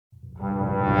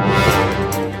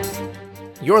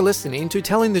You're listening to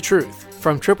Telling the Truth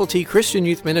from Triple T Christian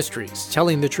Youth Ministries,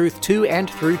 telling the truth to and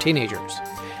through teenagers.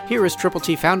 Here is Triple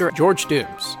T founder George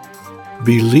Dooms.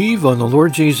 Believe on the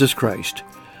Lord Jesus Christ.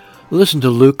 Listen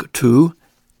to Luke 2,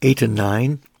 8 and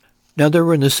 9. Now there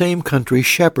were in the same country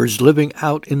shepherds living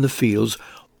out in the fields,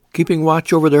 keeping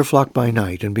watch over their flock by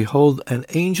night. And behold, an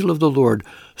angel of the Lord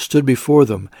stood before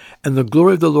them, and the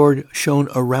glory of the Lord shone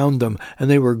around them,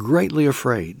 and they were greatly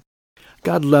afraid.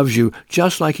 God loves you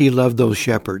just like he loved those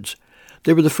shepherds.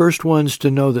 They were the first ones to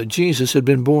know that Jesus had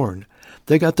been born.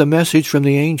 They got the message from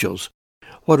the angels.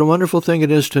 What a wonderful thing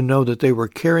it is to know that they were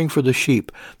caring for the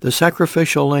sheep, the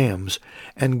sacrificial lambs,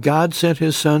 and God sent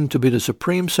his Son to be the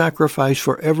supreme sacrifice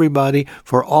for everybody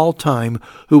for all time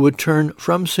who would turn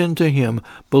from sin to him,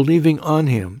 believing on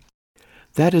him.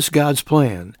 That is God's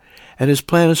plan, and his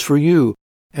plan is for you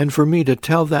and for me to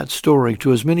tell that story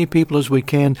to as many people as we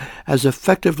can, as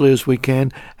effectively as we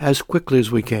can, as quickly as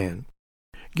we can.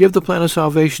 Give the plan of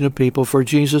salvation to people for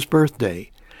Jesus' birthday.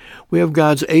 We have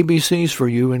God's ABCs for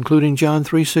you, including John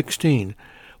 3:16,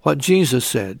 what Jesus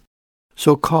said.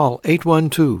 So call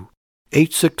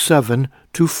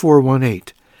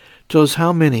 812-867-2418. Tell us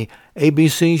how many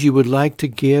ABCs you would like to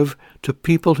give to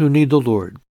people who need the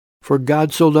Lord. For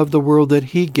God so loved the world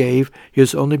that he gave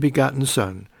his only begotten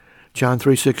Son. John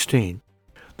 3:16.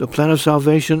 The plan of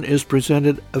salvation is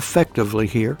presented effectively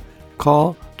here.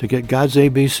 Call to get God's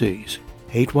ABCs.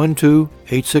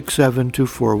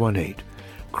 812-867-2418.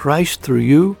 Christ through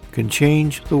you can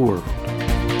change the world.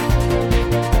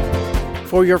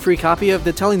 For your free copy of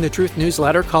the Telling the Truth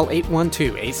newsletter, call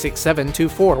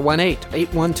 812-867-2418,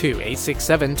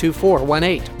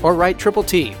 812-867-2418, or write Triple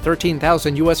T,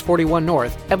 13,000 U.S. 41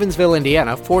 North, Evansville,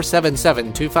 Indiana,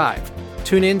 47725.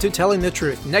 Tune in to Telling the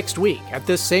Truth next week at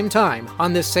this same time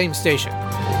on this same station.